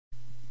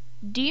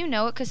Do you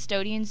know what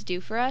custodians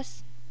do for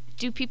us?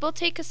 Do people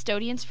take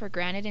custodians for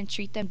granted and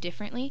treat them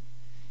differently?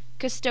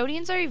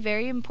 Custodians are a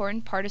very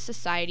important part of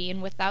society,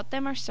 and without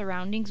them our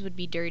surroundings would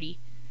be dirty.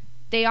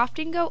 They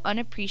often go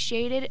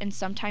unappreciated and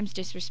sometimes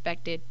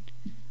disrespected.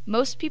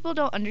 Most people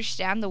don't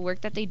understand the work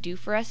that they do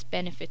for us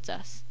benefits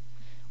us.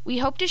 We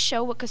hope to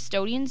show what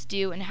custodians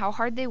do and how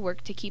hard they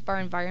work to keep our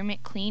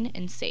environment clean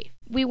and safe.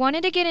 We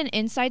wanted to get an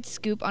inside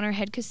scoop on our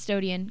head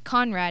custodian,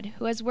 Conrad,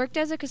 who has worked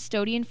as a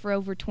custodian for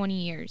over 20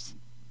 years.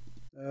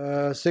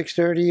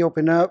 6:30,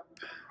 open up,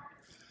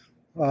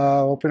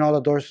 open all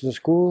the doors to the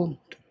school,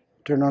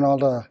 turn on all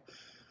the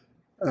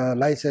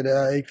lights at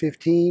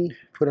 8:15,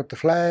 put up the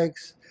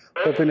flags,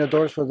 open the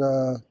doors for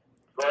the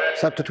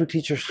substitute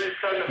teachers.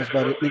 That's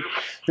about it.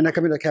 Then I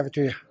come in the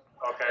cafeteria.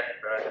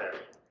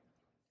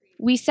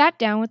 We sat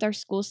down with our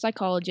school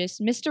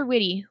psychologist, Mr.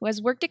 Whitty, who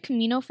has worked at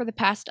Camino for the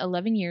past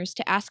 11 years,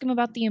 to ask him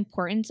about the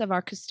importance of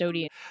our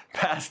custodian.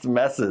 Past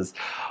messes.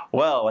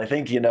 Well, I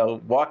think,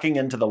 walking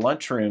into the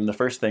lunchroom, the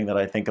first thing that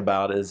I think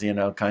about is,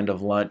 kind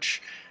of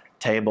lunch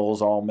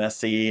tables all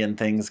messy and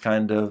things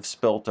kind of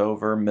spilt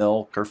over,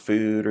 milk or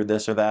food or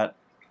this or that.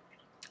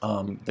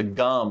 The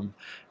gum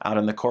out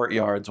in the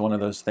courtyard's one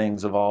of those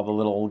things, of all the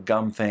little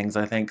gum things.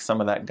 I think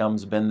some of that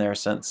gum's been there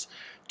since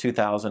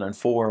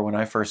 2004 when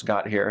I first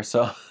got here.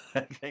 So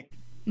I think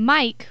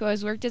Mike, who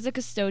has worked as a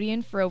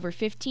custodian for over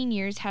 15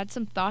 years, had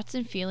some thoughts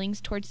and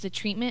feelings towards the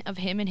treatment of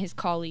him and his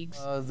colleagues.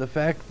 The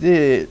fact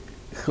that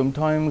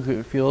sometimes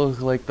it feels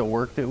like the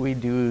work that we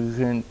do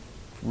isn't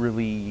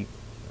really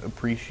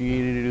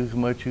appreciated as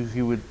much as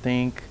you would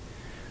think.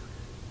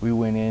 We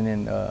went in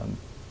and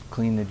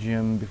cleaned the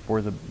gym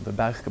before the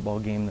basketball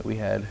game that we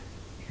had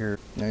here.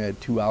 I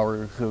had 2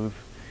 hours of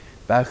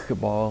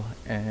basketball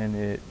and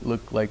it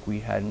looked like we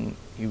hadn't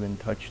even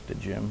touched the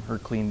gym or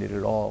cleaned it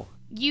at all.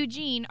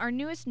 Eugene, our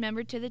newest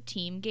member to the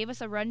team, gave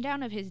us a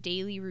rundown of his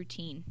daily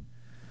routine.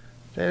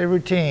 Daily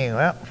routine,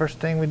 well, first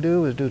thing we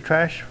do is do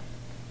trash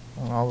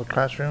on all the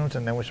classrooms,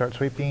 and then we start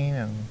sweeping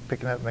and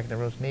picking up, making the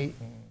rooms neat.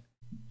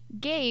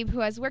 Gabe,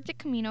 who has worked at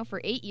Camino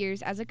for 8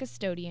 years as a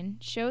custodian,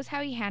 shows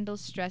how he handles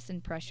stress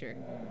and pressure.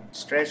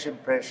 Stress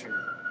and pressure.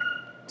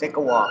 Take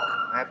a walk.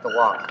 I have to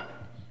walk.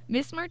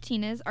 Miss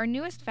Martinez, our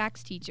newest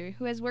FACS teacher,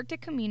 who has worked at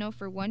Camino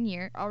for 1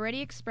 year,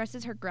 already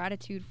expresses her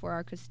gratitude for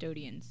our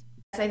custodians.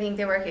 I think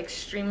they work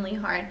extremely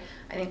hard.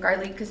 I think our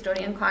lead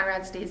custodian,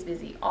 Conrad, stays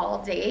busy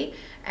all day,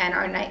 and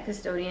our night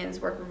custodians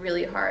work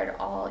really hard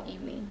all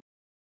evening.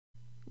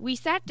 We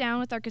sat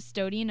down with our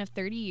custodian of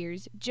 30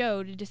 years,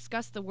 Joe, to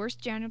discuss the worst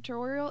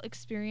janitorial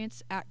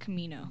experience at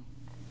Camino.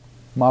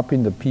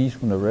 Mopping the peas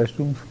from the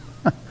restrooms.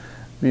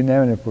 Been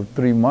having it for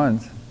 3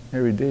 months,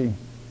 every day.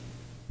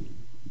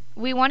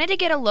 We wanted to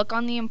get a look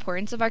on the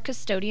importance of our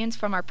custodians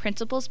from our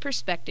principal's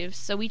perspective,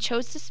 so we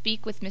chose to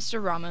speak with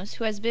Mr. Ramos,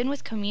 who has been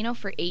with Camino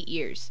for 8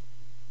 years.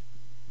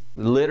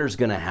 Litter's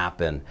going to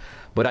happen,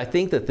 but I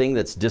think the thing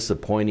that's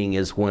disappointing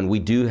is when we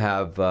do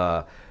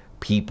have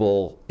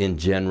people in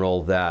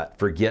general that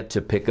forget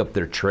to pick up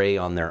their tray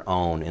on their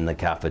own in the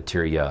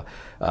cafeteria,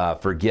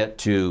 forget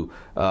to,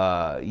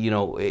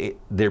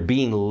 they're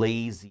being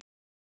lazy.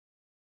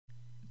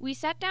 We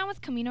sat down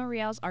with Camino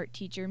Real's art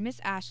teacher, Miss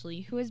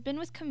Ashley, who has been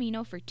with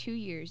Camino for 2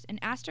 years, and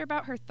asked her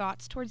about her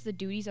thoughts towards the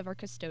duties of our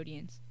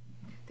custodians.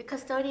 The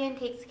custodian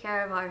takes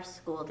care of our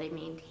school. They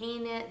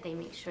maintain it, they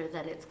make sure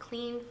that it's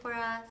clean for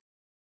us.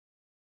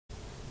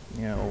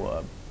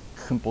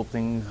 Simple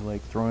things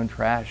like throwing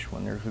trash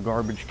when there's a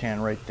garbage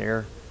can right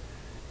there,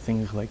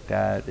 things like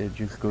that. It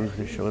just goes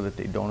to show that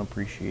they don't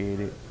appreciate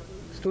it.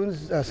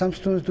 Some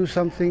students do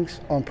some things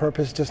on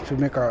purpose just to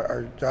make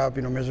our job,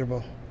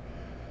 miserable.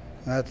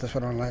 That's what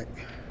I don't like.